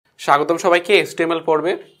স্বাগতম সবাইকে HTML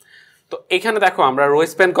পড়বে। তো এখানে দেখো আমরা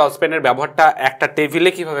রোস্প্যান কলস্প্যানের ব্যবহারটা একটা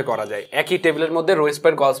টেবিলে কিভাবে করা যায়। একই টেবিলের মধ্যে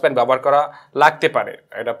রোস্প্যান কলস্প্যান ব্যবহার করা লাগতে পারে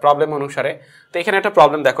এটা প্রবলেম অনুসারে। তো এখানে একটা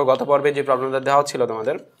প্রবলেম দেখো, গত পর্বে যে প্রবলেমটা দেওয়া ছিল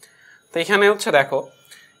তোমাদের, তো এখানে হচ্ছে দেখো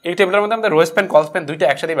এই টেবিলের মধ্যে আমাদের রোস্প্যান কলস্প্যান দুইটা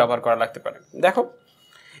একসাথে ব্যবহার করা লাগতে পারে। দেখো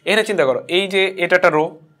এখানে চিন্তা করো, এই যে এটা একটা রো,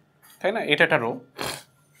 তাই না, এটা একটা রো।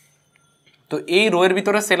 তো এই রো এর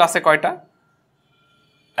ভিতরে সেল আছে কয়টা?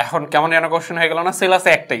 এখন কেমন যেন কোশ্চেন হয়ে গেল না, সেল আছে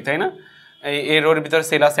একটাই, তাই না? এই রোর ভিতরে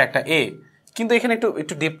সেল আছে একটা এ, কিন্তু এখানে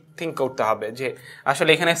একটু ডিপ থিঙ্ক করতে হবে যে আসলে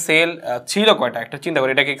এখানে সেল ছিল কয়টা। একটা চিন্তা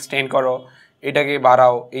করো, এটাকে এক্সটেন্ড করো, এটাকে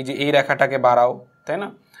বাড়াও, এই যে এই রেখাটাকে বাড়াও, তাই না?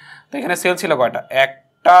 তো এখানে সেল ছিল কয়টা?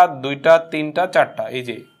 একটা, দুইটা, তিনটা, চারটা। এই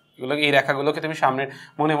যে এগুলো, এই রেখাগুলোকে তুমি সামনে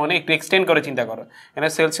মনে মনে একটু এক্সটেন্ড করে চিন্তা করো। এখানে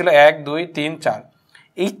সেল ছিল 1 2 3 4।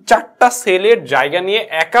 এই চারটা সেলের জায়গা নিয়ে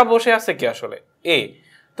একা বসে আছে কি আসলে? এ।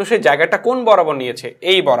 তো সেই জায়গাটা কোন বরাবর নিয়েছে?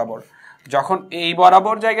 এই বরাবর। যখন এই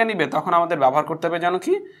বরাবর জায়গা নিবে তখন আমাদের ব্যবহার করতে হবে জানো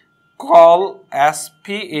কি?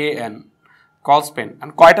 কলস্প্যান, কলস্প্যান।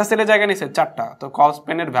 কয়টা সেলের জায়গা নিয়েছে? চারটা। তো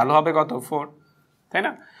কলস্প্যানের ভ্যালু হবে কত? 4, তাই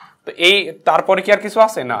না? তো এই তারপরে কি আর কিছু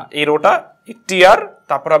আছে না? এই রোটা টিআর,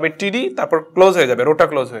 তারপর হবে টিডি, তারপর ক্লোজ হয়ে যাবে, রোটা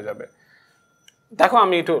ক্লোজ হয়ে যাবে। দেখো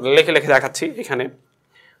আমি একটু লিখে লিখে দেখাচ্ছি এখানে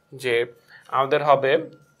যে আমাদের হবে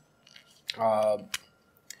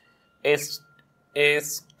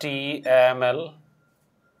HTML,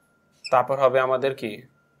 তারপর হবে আমাদের কি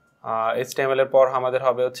HTML এর পর আমাদের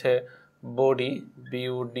হবে হচ্ছে বডি,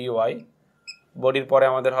 BUDY, বডির পরে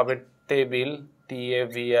আমাদের হবে টেবিল,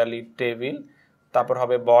 TABLE, টেবিল, তারপর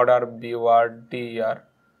হবে border, BORDER,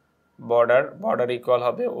 border, border equal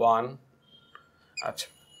হবে 1। আচ্ছা,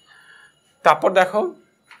 তারপর দেখো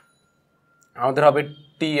আমাদের হবে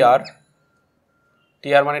TR,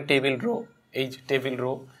 TR মানে টেবিল রো, এই যে টেবিল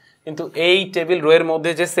রো। কিন্তু এই টেবিল রো এর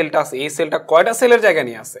মধ্যে যে সেলটা আছে, এই সেলটা কয়টা সেলের জায়গা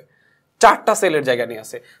নিয়ে আছে? চারটা সেলের জায়গা নিয়ে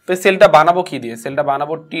আছে। তো এই সেলটা বানাবো কি দিয়ে? সেলটা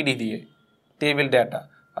বানাবো টিডি দিয়ে, টেবিল ডাটা।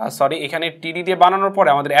 সরি, এখানে টিডি দিয়ে বানানোর পরে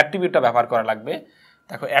আমাদের অ্যাট্রিবিউটটা ব্যবহার করা লাগবে।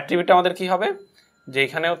 দেখো অ্যাট্রিবিউটটা আমাদের কি হবে, যে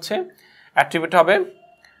এখানে হচ্ছে অ্যাট্রিবিউট হবে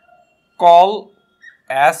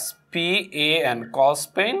কলস্প্যান,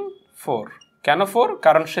 কলস্প্যান 4। কেন 4?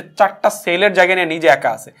 কারণ সে চারটা সেলের জায়গা নিয়ে নিজে একা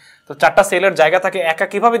আছে। তো চারটা সেলের জায়গা তাকে একা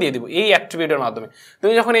কিভাবে দিয়ে দিব? এই অ্যাট্রিবিউটের মাধ্যমে।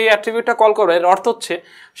 তুমি যখন এই অ্যাট্রিবিউটটা কল করো, এর অর্থ হচ্ছে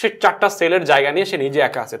সে চারটা সেলের জায়গা নিয়ে সে নিজে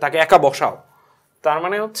একা আছে, তাকে একা বসাও। তার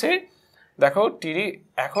মানে হচ্ছে দেখো টিডি,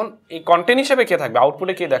 এখন এই কন্টেন্ট হিসেবে কে থাকবে?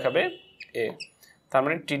 আউটপুটে কে দেখাবে? এ। তার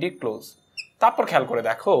মানে টিডি ক্লোজ। তারপর খেয়াল করে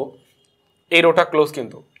দেখো এই রোটা ক্লোজ,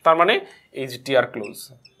 কিন্তু তার মানে এই যে টিআর ক্লোজ,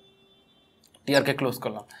 টিআরকে ক্লোজ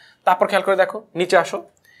করলাম। তারপর খেয়াল করে দেখো নিচে আসো,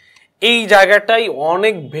 এই জায়গাটাই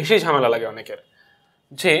অনেক বেশি ঝামেলা লাগে অনেকের,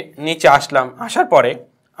 যে নিচে আসলাম, আসার পরে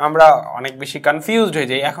আমরা অনেক বেশি কনফিউজড হয়ে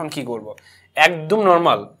যাই এখন কি করব। একদম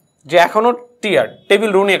নর্মাল যে এখনো টিআর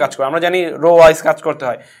টেবিল রো নিয়ে কাজ করে, আমরা জানি রো ওয়াইজ কাজ করতে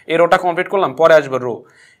হয়। এই রোটা কমপ্লিট করলাম, পরে আসবে রো।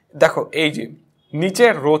 দেখো এই যে নিচে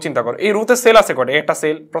রো, চিন্তা করো এই রোতে সেল আছে কয়টা? একটা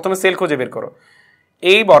সেল, প্রথমে সেল খুঁজে বের করো।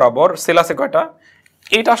 এই বরাবর সেল আছে কয়টা?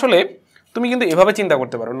 এইটা আসলে তুমি কিন্তু এভাবে চিন্তা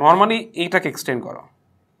করতে পারো, নর্মালি এইটাকে এক্সটেন্ড করো,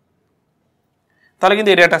 তাহলে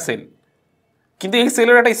কিন্তু এটা একটা সেল। কিন্তু এই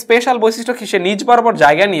সেলের একটা স্পেশাল বৈশিষ্ট্য কি? সে নিজ বরাবর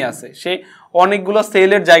জায়গা নিয়ে আসে, সে অনেকগুলো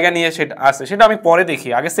সেলের জায়গা নিয়ে সেটা আসে, সেটা আমি পরে দেখি,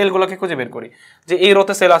 আগে সেলগুলোকে খুঁজে বের করি যে এই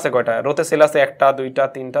রোতে সেল আছে কয়টা। রোতে সেল আছে একটা, দুইটা,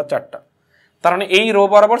 তিনটা, চারটা। তার মানে এই রো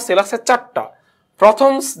বরাবর সেল আছে চারটা।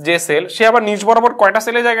 প্রথম যে সেল, সে আবার নিজ বরাবর কয়টা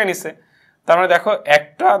সেলের জায়গা নিছে? তার মানে দেখো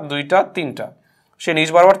একটা, দুইটা, তিনটা, সে নিজ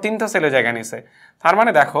বরাবর তিনটা সেলের জায়গা নিছে। তার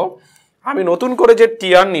মানে দেখো আমি নতুন করে যে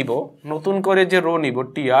টিআর নিব, নতুন করে যে রো নিব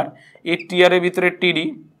টিআর, এই টিআর এর ভিতরে টিডি,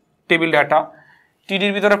 টেবিল ডাটা,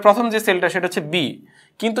 টিডির ভিতরে প্রথম যে সেলটা সেটা হচ্ছে বি।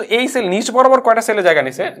 কিন্তু এই সেল নিচ বরাবর কয়টা সেলে জায়গা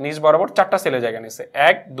নিছে? নিচ বরাবর চারটা সেলে জায়গা নিছে,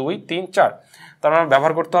 1 2 3 4। তার মানে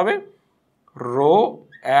ব্যবহার করতে হবে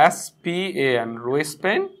রোস্প্যান,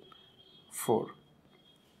 রোস্প্যান 4,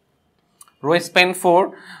 রোস্প্যান 4।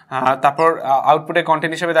 তারপর আউটপুটে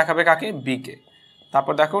কন্টেন্ট হিসেবে দেখাবে কাকে? বি কে।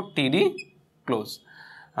 তারপর দেখো টিডি ক্লোজ।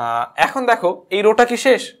 এখন দেখো এই রোটা কি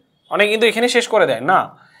শেষ? অনেক কিন্তু এখানে শেষ করে দেয় না।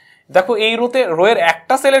 দেখো এই রোয়ের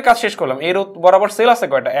একটা সেলের কাজ শেষ করলাম। এই রো বরাবর সেল আছে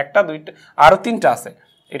কয়টা? একটা, দুইটা, আরো তিনটা আছে,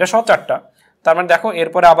 এটা সব চারটা। তার মানে দেখো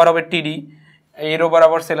এরপরে আবার হবে টিডি, এই রো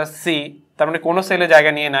বরাবর সেল আছে সি, তার মানে কোনো সেলে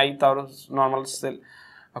জায়গা নিয়ে নাই, তার নর্মাল সেল,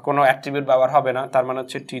 কোনো অ্যাট্রিবিউট ব্যবহার হবে না। তার মানে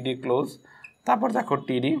হচ্ছে টিডি ক্লোজ। তারপর দেখো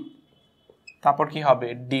টিডি, তারপর কি হবে?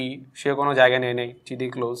 ডি, সে কোনো জায়গা নিয়ে নেই, টিডি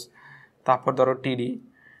ক্লোজ। তারপর ধরো টিডি,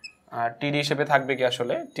 টিডি হিসেবে থাকবে কি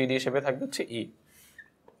আসলে? টিডি হিসেবে থাকবে হচ্ছে ই,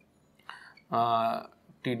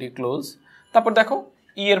 টিডি ক্লোজ। তারপর দেখো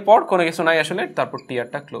ই এর পর কোনো কিছু নাই আসলে, তারপর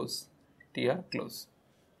টিআরটা ক্লোজ, টিআর ক্লোজ।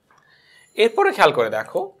 এরপরে খেয়াল করে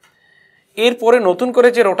দেখো এরপরে নতুন করে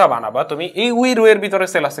যে রোটা বানাবা তুমি, এই উই রো এর ভিতরে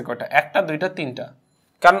সেল আছে কয়টা? একটা, দুইটা, তিনটা।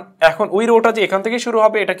 কারণ এখন ওই রোটা যে এখান থেকে শুরু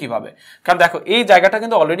হবে এটা কিভাবে, কারণ দেখো এই জায়গাটা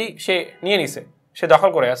কিন্তু অলরেডি সে নিয়ে নিছে, সে দখল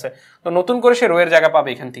করে আছে, তো নতুন করে সে রো এর জায়গা পাবে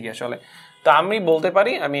এখান থেকে আসলে। তো আমি বলতে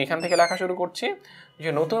পারি, আমি এখান থেকে লেখা শুরু করছি যে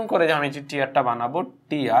নতুন করে যে আমি যে টিআরটা বানাবো,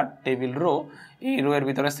 টিআর টেবিল রো, এই রো এর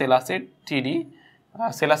ভিতরে সেল আছে টিডি,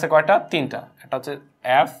 সেল আছে কয়টা, 3টা, একটা হচ্ছে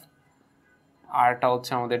এফ, আর একটা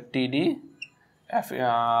হচ্ছে আমাদের টিডি এফ,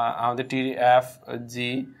 আমাদের টিডি এফ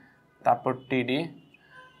জি, তারপর টিডি,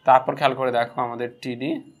 তারপর খেয়াল করে দেখো আমাদের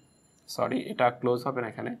টিডি, সরি এটা ক্লোজ হবে না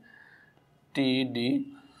এখানে, টিডি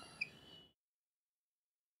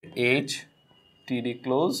এইচ, টিডি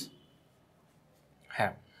ক্লোজ,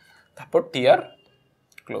 হ্যাঁ, তারপর টিআর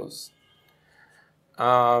ক্লোজ,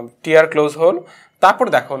 টিআর ক্লোজ হল। তারপর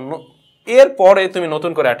দেখো এরপরে তুমি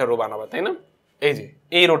নতুন করে একটা রো বানাবা, তাই না, এই যে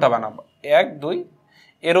এই রোটা বানাবো 1 2,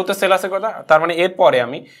 এর রোতে সেল আছে কথা, তার মানে এরপরে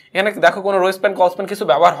আমি এখানে দেখো কোনো রোস্প্যান কলস্প্যান কিছু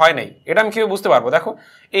ব্যবহার হয় নাই, এটা আমি কিভাবে বুঝতে পারবো, দেখো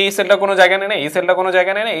এই সেলটা কোনো জায়গা নেই না, এই সেলটা কোনো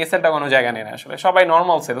জায়গা নেই না, এই সেলটা কোনো জায়গা নেই না, আসলে সবাই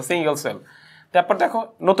নর্মাল সেল, সিঙ্গেল সেল। তারপর দেখো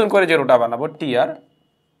নতুন করে যে রোটা বানাবো টিআর,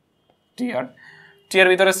 টিআর টিআর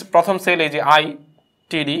ভিতরে প্রথম সেল এই যে আই,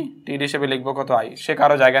 টিডি, টিডি হিসেবে লিখবো কত আই, সে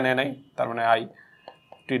কারো জায়গা নেয় নাই, তার মানে আই,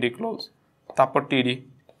 টিডি ক্লোজ, তারপর টিডি,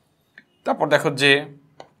 তারপর দেখো যে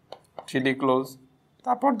টিডি ক্লোজ,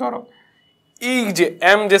 তারপর ধরো এই যে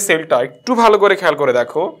এম যে সেলটা, একটু ভালো করে খেয়াল করে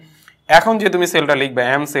দেখো, এখন যে তুমি সেলটা লিখবে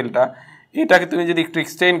এম সেলটা, এটাকে তুমি যদি একটু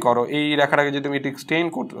এক্সটেন্ড করো, এই রেখাটাকে যদি তুমি একটু এক্সটেন্ড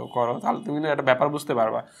করো, তাহলে তুমি একটা ব্যাপার বুঝতে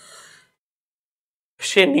পারবা,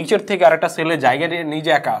 সে নিচের থেকে আরেকটা সেলের জায়গা নিয়ে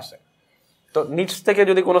নিজে একা আসে। তো নিচ থেকে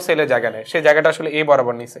যদি কোনো সেলের জায়গা নেয়, সেই জায়গাটা আসলে এ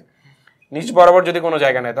বরাবর নিচে, নিচ বরাবর যদি কোনো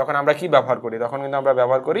জায়গা নেয়, তখন আমরা কি ব্যবহার করি, তখন কিন্তু আমরা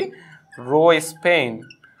ব্যবহার করি রো স্পেন,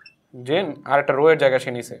 যে আরেকটা রো এর জায়গা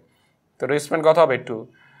সে নিচে, তো রো স্পেন কত হবে 2।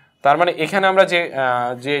 তার মানে এখানে আমরা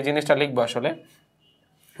যে জিনিসটা লিখবো আসলে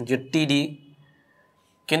যে টিডি,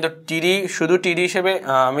 কিন্তু টিডি শুধু টিডি হিসেবে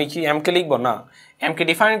আমি কি এম কে লিখবো না, এম কে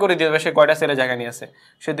ডিফাইন করে দিয়ে দেবে সে কয়টা সেলের জায়গা নিয়ে আছে,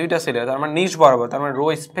 সে 2টা সেলে, তার মানে নিচ বরাবর, তার মানে রো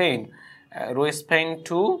স্পেন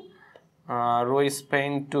 2, রো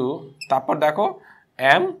স্পেন 2, তারপর দেখো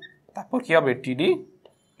এম, তারপর কি হবে টিডি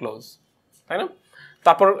ক্লোজ, তাই না,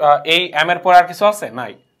 তারপর এই এম এর পর আর কিছু আছে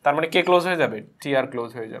নাই, তার মানে কে ক্লোজ হয়ে যাবে, টিআর ক্লোজ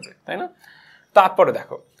হয়ে যাবে, তাই না। তারপরে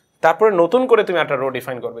দেখো, তারপরে নতুন করে তুমি একটা রো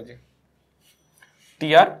ডিফাইন করবে যে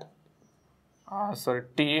টিআর, সরি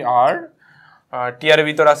টিআর, টিআর এর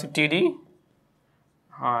ভিতর আছে টিডি,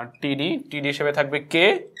 টিডি হিসেবে থাকবে কে,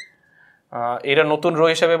 এটা নতুন রো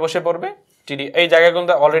হিসেবে বসে পড়বে টিডি, এই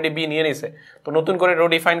জায়গাগুলো অলরেডি বি নিয়ে নিছে, তো নতুন করে রো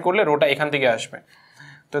ডিফাইন করলে রোটা এখান থেকে আসবে।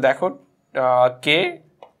 তো দেখো কে,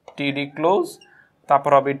 টিডি ক্লোজ,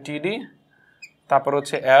 তারপর হবে টিডি, তারপর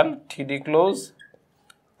হচ্ছে এল, টিডি ক্লোজ,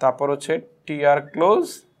 তারপর হচ্ছে টিআর ক্লোজ,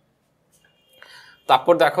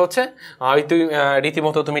 তারপর দেখো হচ্ছে তুই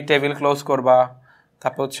রীতিমতো তুমি টেবিল ক্লোজ করবা,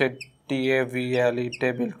 তারপর হচ্ছে টিএভিএলই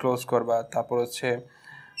টেবিল ক্লোজ করবা, তারপর হচ্ছে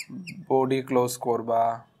বডি ক্লোজ করবা,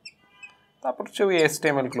 তারপর হচ্ছে ওই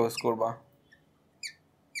এসটিএমএল ক্লোজ করবা।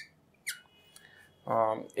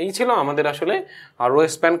 এই ছিল আমাদের আসলে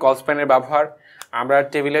রোস্প্যান কলস্প্যানের ব্যবহার। আমরা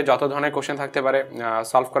টেবিলে যত ধরনের কোশ্চেন থাকতে পারে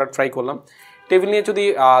সলভ করার ট্রাই করলাম। টেবিল নিয়ে যদি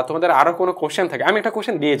তোমাদের আরও কোনো কোশ্চেন থাকে, আমি একটা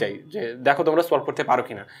কোশ্চেন দিয়ে যাই যে দেখো তোমরা সলভ করতে পারো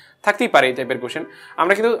কিনা, থাকতেই পারে এই টাইপের কোশ্চেন।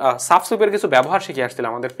 আমরা কিন্তু সাবস্ক্রিপের কিছু ব্যবহার শিখে আসছিলাম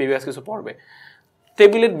আমাদের প্রিভিয়াস কিছু পড়বে।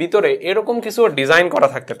 টেবিলের ভিতরে এরকম কিছু ডিজাইন করা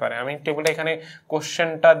থাকতে পারে। আমি টেবিলে এখানে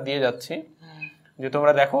কোশ্চেনটা দিয়ে যাচ্ছি যে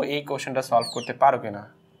তোমরা দেখো এই কোশ্চেনটা সলভ করতে পারো কিনা।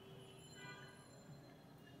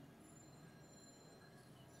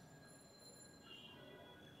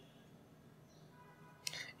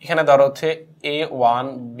 এখানে ধরো হচ্ছে a1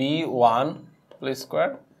 b1 square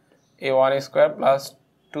a1 square plus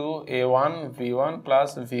 2a1 v1 plus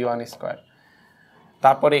v1 square.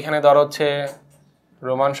 তারপর এখানে ধরো হচ্ছে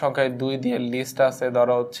রোমান সংখ্যায় 2 দিয়ে লিস্ট আছে,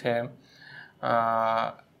 ধরো হচ্ছে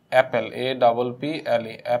অ্যাপেল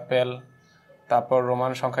APPLE অ্যাপেল। তারপর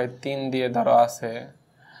রোমান সংখ্যায় 3 দিয়ে ধরো আছে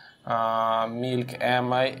মিল্ক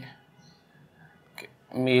MI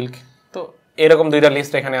মিল্ক। তো এরকম দুইটা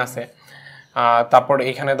লিস্ট এখানে আছে। তারপর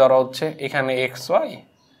এখানে ধরো হচ্ছে এখানে XY,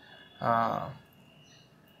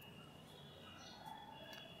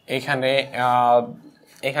 এখানে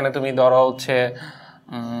এখানে তুমি ধরো হচ্ছে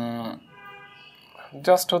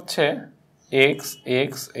জাস্ট হচ্ছে x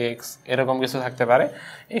x x এরকম কিছু থাকতে পারে।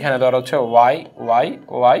 এখানে ধরো হচ্ছে y y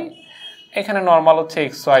y, এখানে নর্মাল হচ্ছে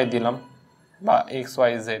XY দিলাম বা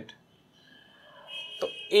XYZ। তো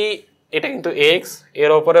এটা কিন্তু x,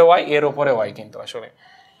 এর উপরে y, এর উপরে y। কিন্তু আসলে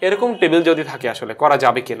এরকম টেবিল যদি থাকে আসলে করা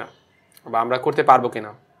যাবে কিনা বা আমরা করতে পারবো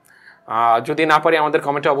কিনা, যদি না পারি আমাদের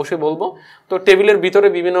কমেন্টে অবশ্যই বলবো। তো টেবিলের ভিতরে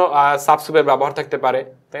বিভিন্ন সাবস্ক্রিপ্টের ব্যবহার থাকতে পারে,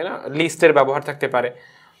 তাই না, লিস্টের ব্যবহার থাকতে পারে।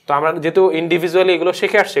 তো আমরা যেহেতু ইন্ডিভিজুয়ালি এগুলো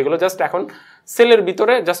শিখে আসছি, এগুলো জাস্ট এখন সেলের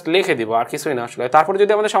ভিতরে জাস্ট লিখে দিব, আর কিছুই না আসলে। তারপরে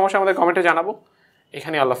যদি আমাদের সমস্যা আমাদের কমেন্টে জানাবো,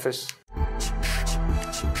 এখানে আল্লাহ হাফেজ।